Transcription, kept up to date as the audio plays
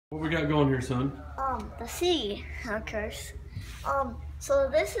What we got going here, son? The sea occurs. So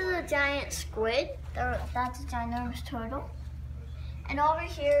this is a giant squid. That's a ginormous turtle. And over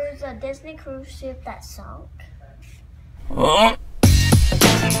here is a Disney cruise ship that sunk.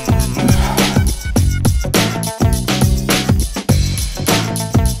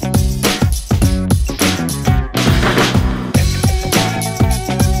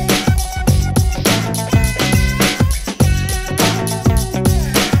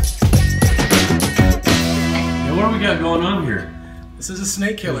 What do we got going on here? This is a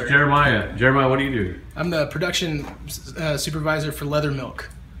snake killer. Jeremiah. Jeremiah, what do you do? I'm the production supervisor for Leather Milk.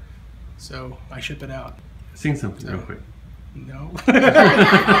 So I ship it out. Sing something real quick. No. Come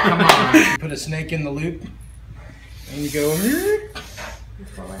on. You put a snake in the loop and you go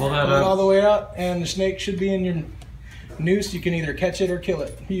Pull that pull it all up. the way out, and the snake should be in your noose. You can either catch it or kill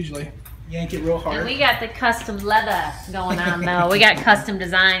it, usually. Yank it real hard. And we got the custom leather going on though. We got custom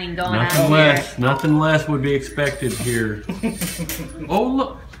designing going Nothing on less. here. Nothing less would be expected here. Oh,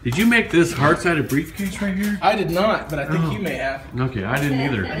 look. Did you make this hard-sided briefcase right here? I did not, but I think you may have. Okay, I didn't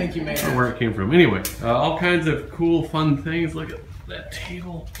either. I think you may I don't know have. where it came from. Anyway, all kinds of cool, fun things. Look at that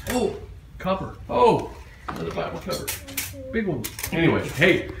table. Oh, cover. Oh, another Bible cover. Big one. Anyway,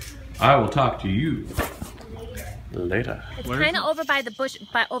 hey, I will talk to you later. It's kind of over by the bush,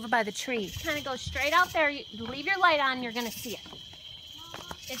 over by the tree. Kind of go straight out there. You leave your light on, you're gonna see it.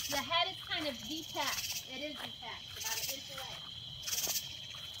 It's the head is kind of detached. It is detached, about an inch away.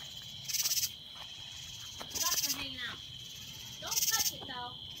 Ducks are hanging out. Don't touch it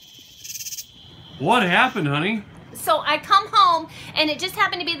though. What happened, honey? So I come home, and it just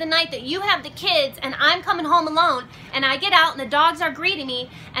happened to be the night that you have the kids, and I'm coming home alone, and I get out, and the dogs are greeting me,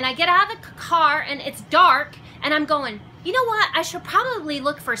 and I get out of the car, and it's dark, and I'm going, you know what, I should probably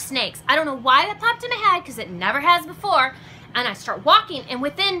look for snakes. I don't know why that popped in my head, because it never has before, and I start walking, and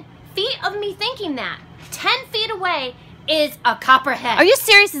within feet of me thinking that, 10 feet away, is a copperhead. Are you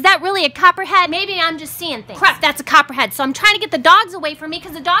serious? Is that really a copperhead? Maybe I'm just seeing things. Crap, that's a copperhead. So I'm trying to get the dogs away from me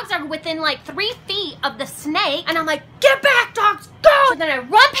because the dogs are within like 3 feet of the snake. And I'm like, get back, dogs, go! So then I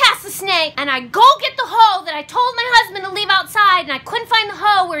run past the snake and I go get the hoe that I told my husband to leave outside, and I couldn't find the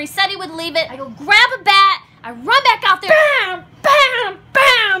hoe where he said he would leave it. I go grab a bat, I run back out there. Bam, bam,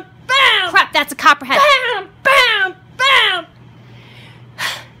 bam, bam. Crap, that's a copperhead. Bam, bam, bam.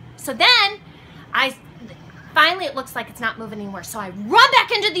 So then finally, it looks like it's not moving anywhere, so I run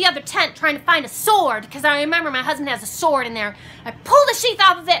back into the other tent trying to find a sword, because I remember my husband has a sword in there. I pull the sheath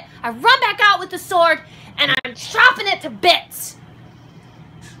off of it, I run back out with the sword, and I'm chopping it to bits.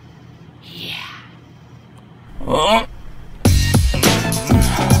 Yeah.